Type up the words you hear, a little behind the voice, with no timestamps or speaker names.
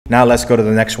Now let's go to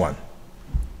the next one.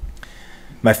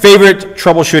 My favorite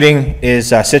troubleshooting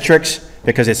is Citrix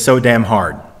because it's so damn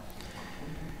hard.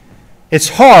 It's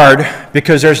hard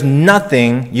because there's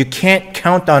nothing, you can't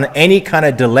count on any kind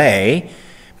of delay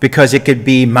because it could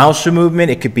be mouse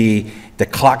movement, it could be the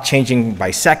clock changing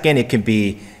by second, it could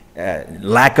be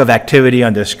lack of activity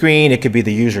on the screen, it could be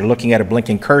the user looking at a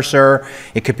blinking cursor,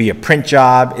 it could be a print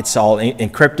job, it's all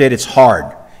encrypted, it's hard,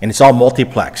 and it's all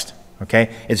multiplexed,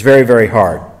 okay? It's very, very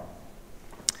hard.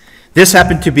 This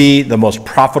happened to be the most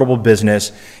profitable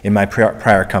business in my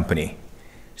prior company.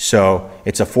 So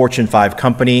it's a Fortune 5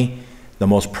 company, the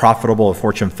most profitable of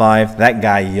Fortune 5. That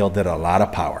guy yielded a lot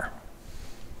of power.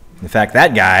 In fact,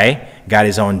 that guy got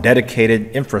his own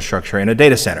dedicated infrastructure in a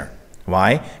data center.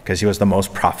 Why? Because he was the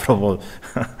most profitable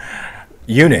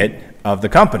unit of the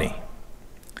company.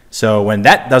 So when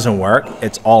that doesn't work,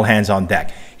 it's all hands on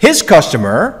deck. His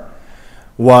customer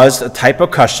was a type of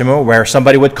customer where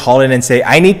somebody would call in and say,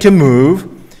 I need to move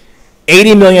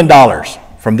 $80 million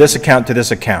from this account to this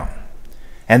account.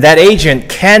 And that agent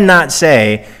cannot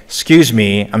say, excuse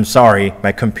me, I'm sorry,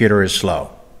 my computer is slow.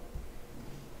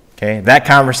 Okay, that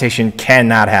conversation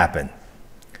cannot happen.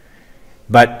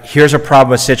 But here's a problem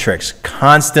with Citrix,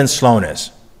 constant slowness.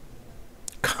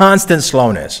 Constant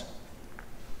slowness,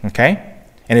 okay?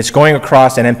 And it's going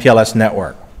across an MPLS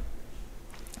network.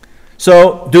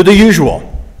 So do the usual.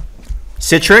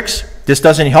 Citrix, this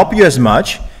doesn't help you as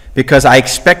much because I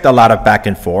expect a lot of back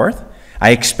and forth.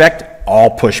 I expect all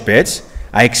push bits.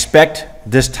 I expect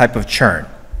this type of churn,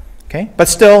 okay? But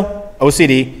still,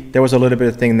 OCD, there was a little bit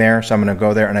of thing there, so I'm gonna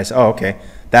go there and I say, oh, okay,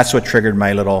 that's what triggered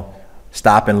my little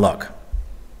stop and look,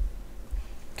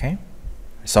 okay?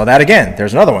 I saw that again,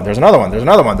 there's another one, there's another one, there's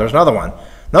another one, there's another one,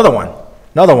 another one,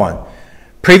 another one.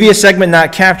 Previous segment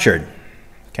not captured,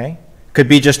 okay? Could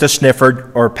be just a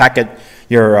sniffer or packet,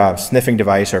 your sniffing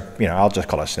device, or, you know, I'll just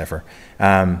call it a sniffer,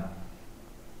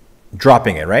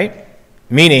 dropping it, right?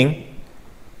 Meaning,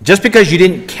 just because you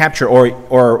didn't capture,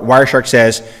 or Wireshark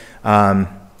says,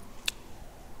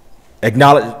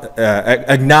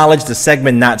 acknowledge the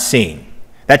segment not seen.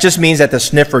 That just means that the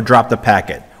sniffer dropped the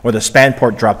packet, or the span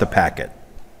port dropped the packet,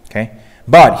 okay?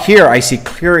 But here I see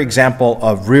clear example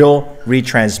of real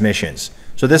retransmissions.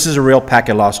 So this is a real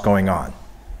packet loss going on,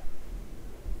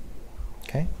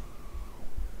 okay?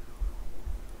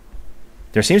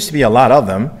 There seems to be a lot of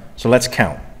them, so let's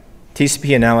count.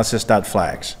 TCP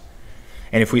analysis.flags.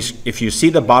 And if you see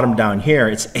the bottom down here,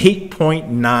 it's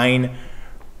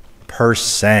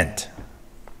 8.9%.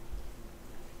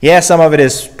 Yeah, some of it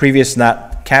is previous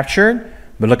not captured,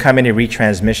 but look how many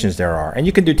retransmissions there are. And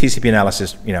you can do TCP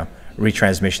analysis, you know,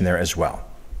 retransmission there as well.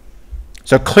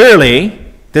 So clearly,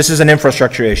 this is an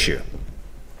infrastructure issue.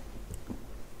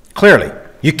 Clearly,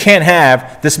 you can't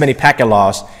have this many packet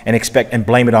loss and expect and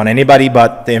blame it on anybody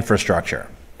but the infrastructure.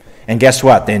 And guess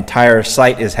what? The entire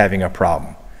site is having a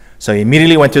problem. So he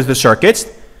immediately went to the circuits,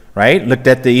 right? Looked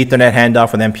at the Ethernet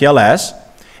handoff with MPLS.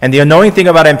 And the annoying thing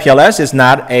about MPLS is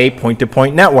not a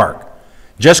point-to-point network.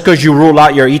 Just because you rule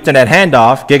out your Ethernet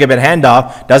handoff, gigabit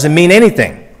handoff, doesn't mean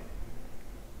anything.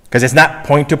 Because it's not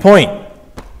point-to-point.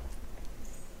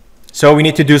 So we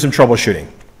need to do some troubleshooting.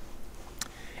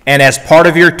 And as part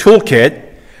of your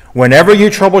toolkit, whenever you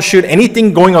troubleshoot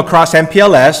anything going across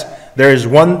MPLS, there is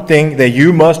one thing that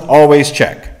you must always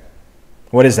check.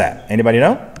 What is that? Anybody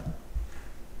know?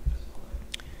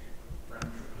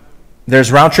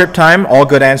 There's round trip time, all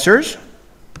good answers.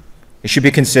 It should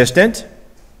be consistent,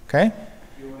 okay?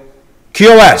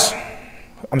 QoS.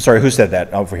 I'm sorry, who said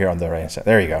that? Over here on the right hand side.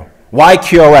 There you go. Why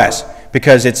QoS?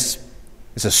 Because it's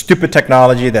a stupid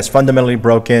technology that's fundamentally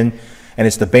broken, and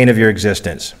it's the bane of your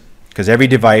existence. Because every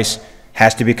device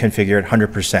has to be configured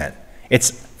 100%. It's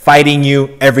fighting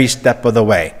you every step of the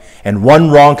way. And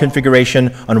one wrong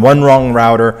configuration on one wrong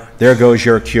router, there goes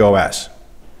your QoS,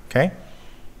 okay?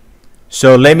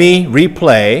 So let me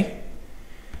replay.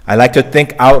 I like to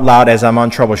think out loud as I'm on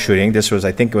troubleshooting. This was,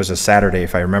 I think it was a Saturday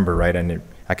if I remember right, and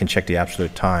I can check the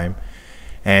absolute time.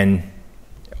 And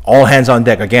all hands on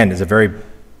deck, again, is a very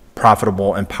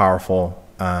profitable and powerful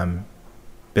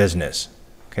business.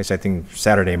 Okay, so I think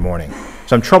Saturday morning.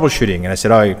 So I'm troubleshooting, and I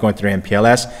said, oh, you're going through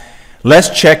MPLS. Let's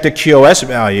check the QoS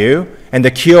value, and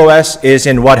the QoS is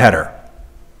in what header?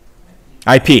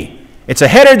 IP. It's a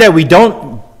header that we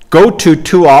don't go to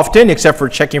too often, except for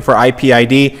checking for IP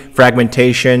ID,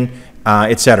 fragmentation,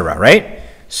 etc., right?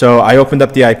 So I opened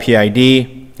up the IP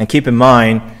ID, and keep in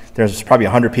mind, there's probably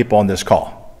 100 people on this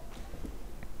call,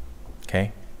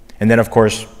 okay? And then, of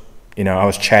course, you know, I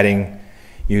was chatting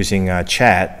using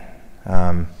chat,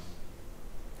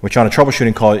 which on a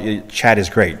troubleshooting call, chat is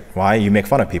great. Why? You make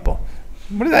fun of people.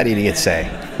 What did that idiot say?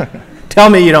 Tell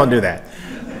me you don't do that.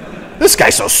 This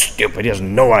guy's so stupid. He has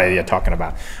no idea what you're talking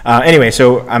about. Anyway,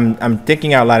 so I'm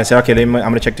thinking out loud. I said, okay, I'm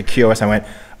going to check the QoS. I went,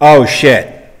 oh,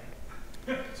 shit.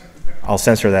 I'll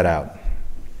censor that out.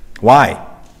 Why?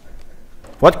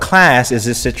 What class is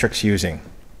this Citrix using?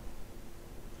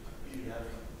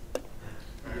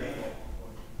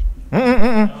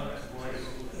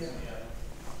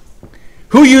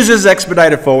 Who uses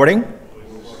expedited forwarding?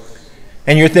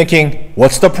 And you're thinking,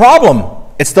 what's the problem?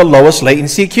 It's the lowest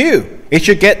latency queue. It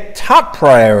should get top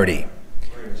priority.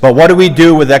 But what do we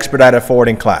do with expedited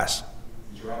forwarding class?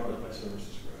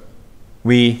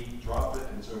 We drop it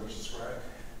and it's oversubscribed.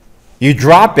 You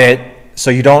drop it so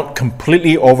you don't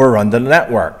completely overrun the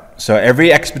network. So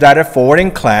every expedited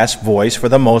forwarding class voice, for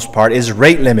the most part, is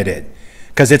rate limited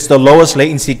because it's the lowest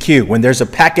latency queue. When there's a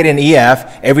packet in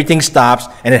EF, everything stops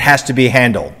and it has to be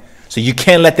handled. So you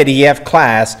can't let that EF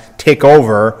class take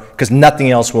over because nothing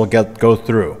else will go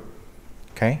through.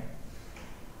 Okay?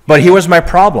 But here was my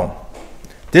problem.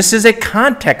 This is a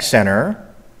contact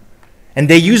center, and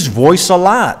they use voice a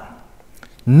lot.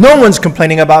 No one's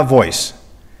complaining about voice.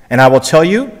 And I will tell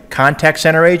you, contact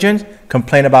center agents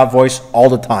complain about voice all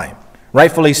the time.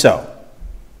 Rightfully so,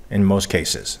 in most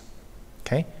cases.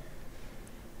 Okay?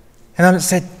 And I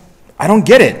said, I don't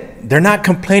get it. They're not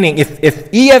complaining. If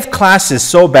EF class is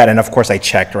so bad, and of course I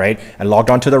checked, right? I logged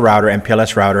onto the router,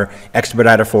 MPLS router,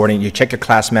 expedited forwarding. You check your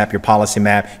class map, your policy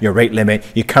map, your rate limit.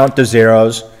 You count the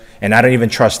zeros, and I don't even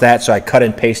trust that, so I cut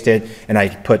and pasted, and I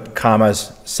put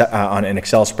commas on an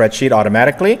Excel spreadsheet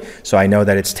automatically, so I know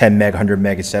that it's 10 meg, 100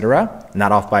 meg, etc.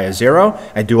 Not off by a zero.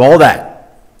 I do all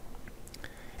that.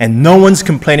 And no one's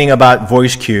complaining about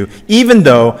voice queue, even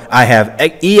though I have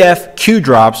EF queue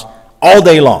drops all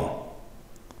day long.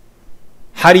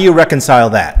 How do you reconcile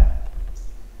that?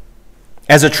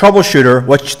 As a troubleshooter,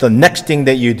 what's the next thing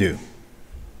that you do?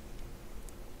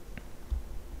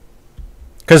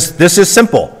 Because this is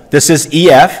simple. This is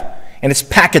EF, and it's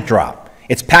packet drop.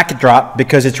 It's packet drop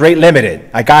because it's rate limited.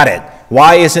 I got it.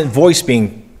 Why isn't voice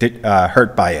being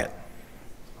hurt by it?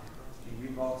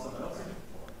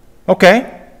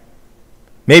 Okay.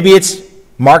 Maybe it's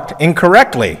marked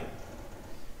incorrectly.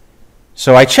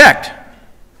 So I checked.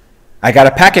 I got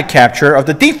a packet capture of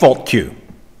the default queue.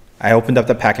 I opened up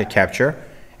the packet capture,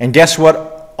 and guess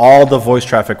what all the voice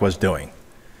traffic was doing?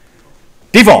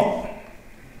 Default.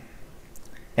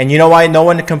 And you know why no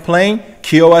one complained?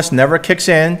 QoS never kicks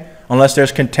in unless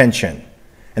there's contention.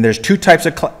 And there's two types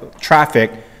of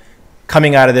traffic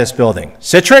coming out of this building: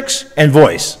 Citrix and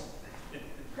voice.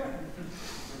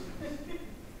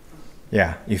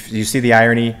 Yeah, you see the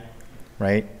irony,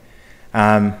 right?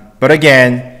 But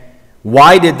again,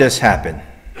 why did this happen?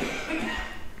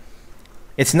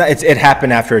 It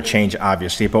happened after a change,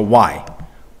 obviously, but why?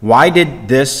 Why did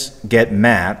this get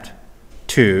mapped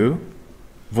to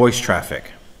voice traffic?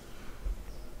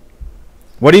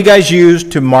 What do you guys use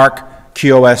to mark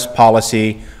QoS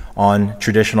policy on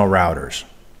traditional routers?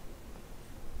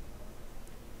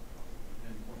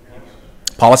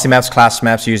 Policy maps, class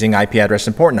maps using IP address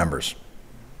and port numbers,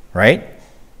 right?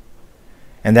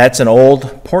 And that's an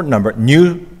old port number,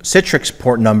 new Citrix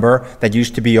port number that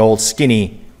used to be old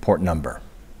skinny port number.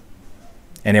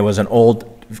 And it was an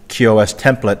old QoS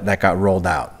template that got rolled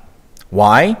out.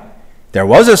 Why? There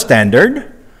was a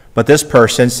standard, but this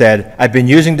person said, I've been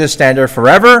using this standard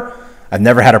forever, I've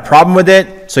never had a problem with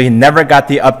it, so he never got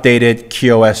the updated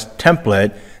QoS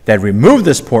template that removed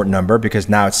this port number because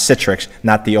now it's Citrix,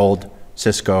 not the old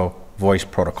Cisco voice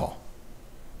protocol.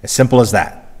 As simple as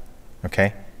that,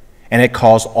 okay? And it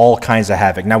caused all kinds of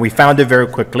havoc. Now, we found it very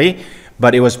quickly,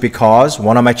 but it was because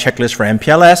one of my checklists for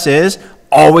MPLS is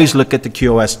always look at the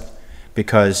QoS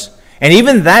and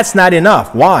even that's not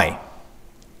enough. Why?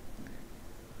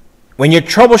 When you're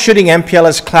troubleshooting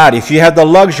MPLS Cloud, if you have the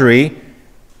luxury,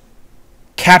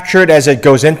 capture it as it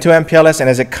goes into MPLS and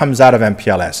as it comes out of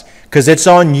MPLS, because it's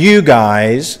on you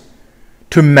guys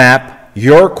to map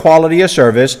your quality of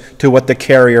service to what the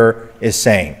carrier is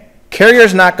saying.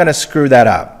 Carrier's not going to screw that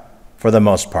up for the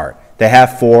most part. They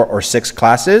have 4 or 6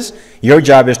 classes. Your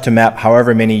job is to map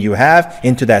however many you have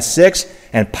into that 6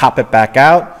 and pop it back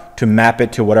out to map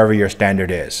it to whatever your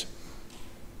standard is.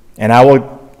 And I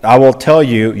will tell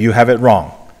you, you have it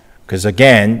wrong. Because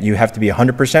again, you have to be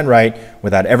 100% right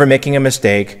without ever making a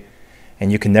mistake,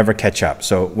 and you can never catch up.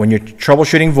 So when you're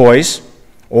troubleshooting voice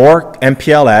or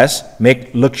MPLS,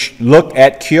 look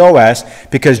at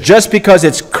QoS, because just because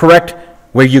it's correct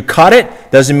where you caught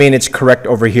it doesn't mean it's correct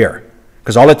over here.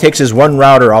 Because all it takes is one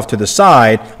router off to the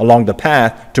side along the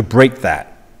path to break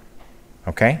that.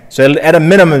 Okay? So at a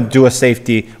minimum, do a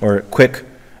safety or quick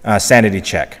sanity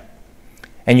check.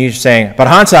 and you're saying, but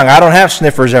Hansang, I don't have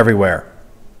sniffers everywhere.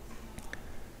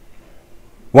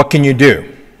 What can you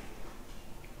do?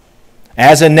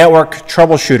 As a network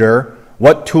troubleshooter,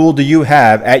 what tool do you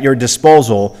have at your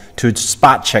disposal to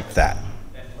spot check that?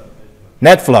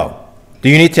 NetFlow. Do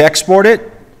you need to export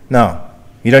it? No,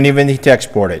 you don't even need to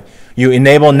export it. You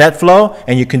enable NetFlow,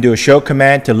 and you can do a show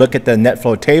command to look at the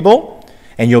NetFlow table,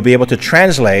 and you'll be able to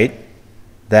translate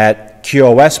that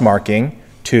QoS marking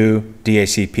to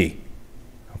DHCP.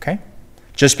 Okay?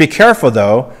 Just be careful,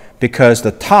 though, because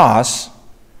the TOS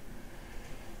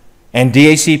and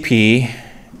DHCP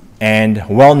and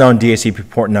well-known DHCP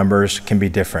port numbers can be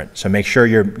different. So make sure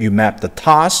you map the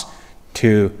TOS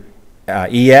to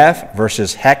EF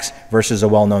versus hex versus a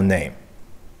well-known name.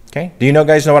 Okay? Do you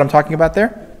guys know what I'm talking about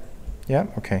there? Yeah?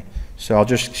 Okay. So I'll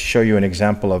just show you an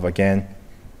example of, again,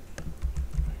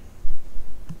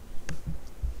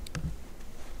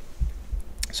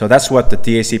 so that's what the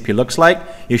DHCP looks like.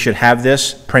 You should have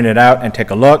this printed out and take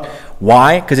a look.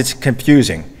 Why? Because it's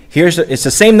confusing. It's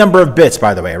the same number of bits,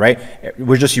 by the way, right?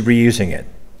 We're just reusing it.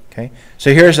 Okay?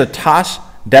 So here's a TOS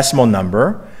decimal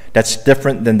number that's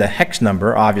different than the hex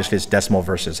number. Obviously, it's decimal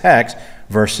versus hex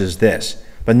versus this.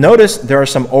 But notice there are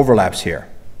some overlaps here.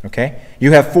 Okay?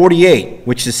 You have 48,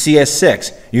 which is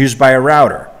CS6, used by a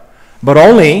router. But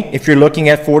only if you're looking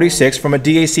at 46 from a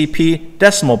DHCP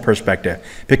decimal perspective,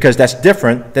 because that's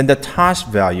different than the TOS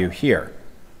value here.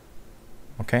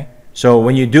 Okay? So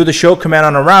when you do the show command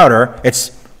on a router,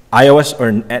 it's iOS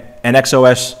or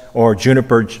NXOS or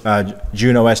Juniper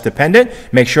JuneOS dependent.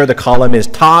 Make sure the column is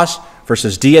TOS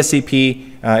versus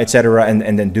DHCP, etc.,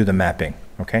 and then do the mapping.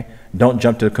 Okay? Don't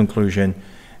jump to the conclusion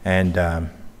and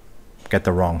get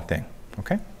the wrong thing.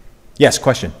 Okay? Yes,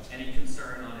 question? Any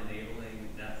concern on enabling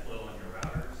NetFlow on your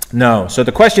routers? No. So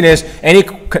the question is, any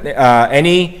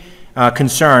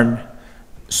concern?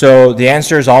 So the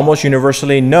answer is almost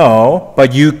universally no,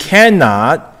 but you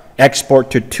cannot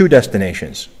export to 2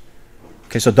 destinations.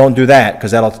 Okay, so don't do that,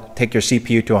 because that'll take your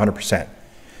CPU to 100%.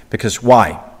 Because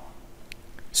why?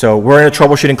 So we're in a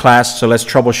troubleshooting class, so let's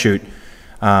troubleshoot.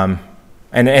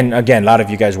 And again, a lot of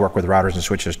you guys work with routers and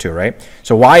switches too, right?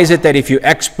 So why is it that if you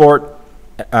export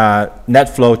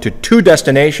NetFlow to 2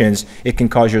 destinations, it can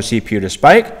cause your CPU to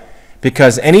spike?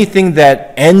 Because anything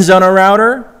that ends on a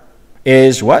router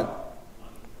is what?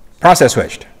 Process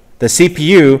switched. The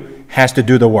CPU has to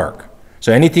do the work.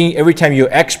 So every time you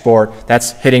export,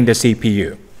 that's hitting the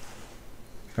CPU.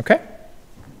 Okay?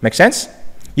 Make sense?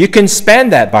 You can span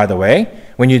that, by the way.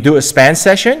 When you do a span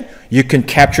session, you can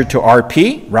capture to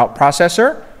RP, route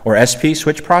processor, or SP,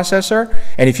 switch processor.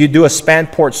 And if you do a span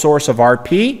port source of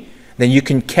RP, then you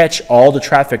can catch all the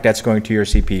traffic that's going to your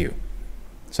CPU.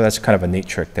 So that's kind of a neat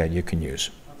trick that you can use.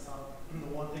 The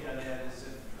one thing I'd add is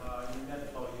if in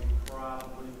NetFlow, you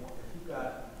probably want, if you've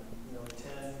got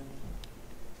 10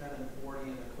 and 40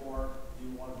 in the core, you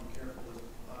want to be careful to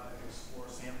explore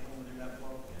sampling with your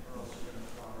NetFlow, or else you're going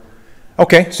to flower.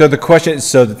 Okay, so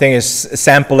the thing is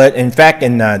sample it. In fact,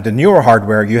 in the newer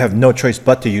hardware, you have no choice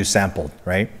but to use sampled,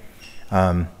 right?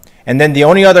 And then the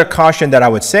only other caution that I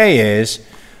would say is,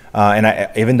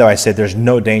 even though I said there's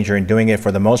no danger in doing it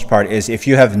for the most part, is if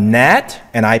you have NAT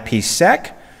and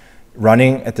IPsec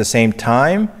running at the same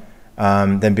time,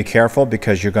 then be careful,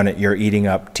 because you're eating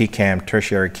up TCAM,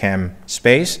 tertiary CAM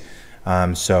space.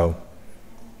 So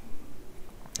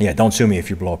yeah, don't sue me if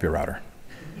you blow up your router.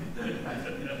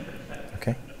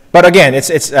 Okay, but again,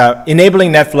 it's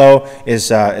enabling NetFlow is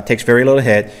it takes very little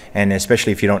hit, and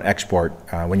especially if you don't export.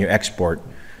 When you export,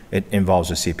 it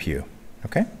involves a CPU.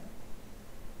 Okay.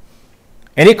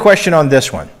 Any question on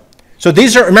this one? So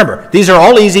remember, these are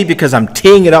all easy because I'm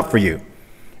teeing it up for you,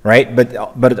 right?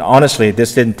 But honestly,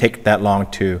 this didn't take that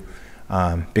long to,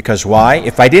 because why?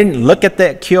 If I didn't look at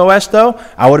the QoS though,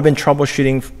 I would have been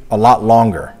troubleshooting a lot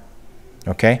longer,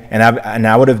 okay? And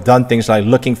I would have done things like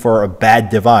looking for a bad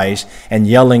device and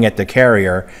yelling at the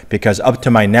carrier, because up to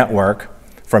my network,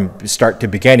 from start to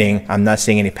beginning, I'm not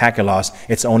seeing any packet loss.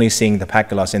 It's only seeing the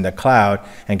packet loss in the cloud,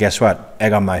 and guess what?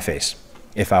 Egg on my face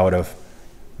if I would have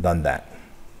done that.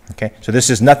 Okay, so this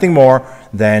is nothing more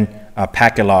than a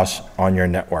packet loss on your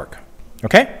network.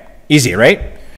 Okay, easy, right?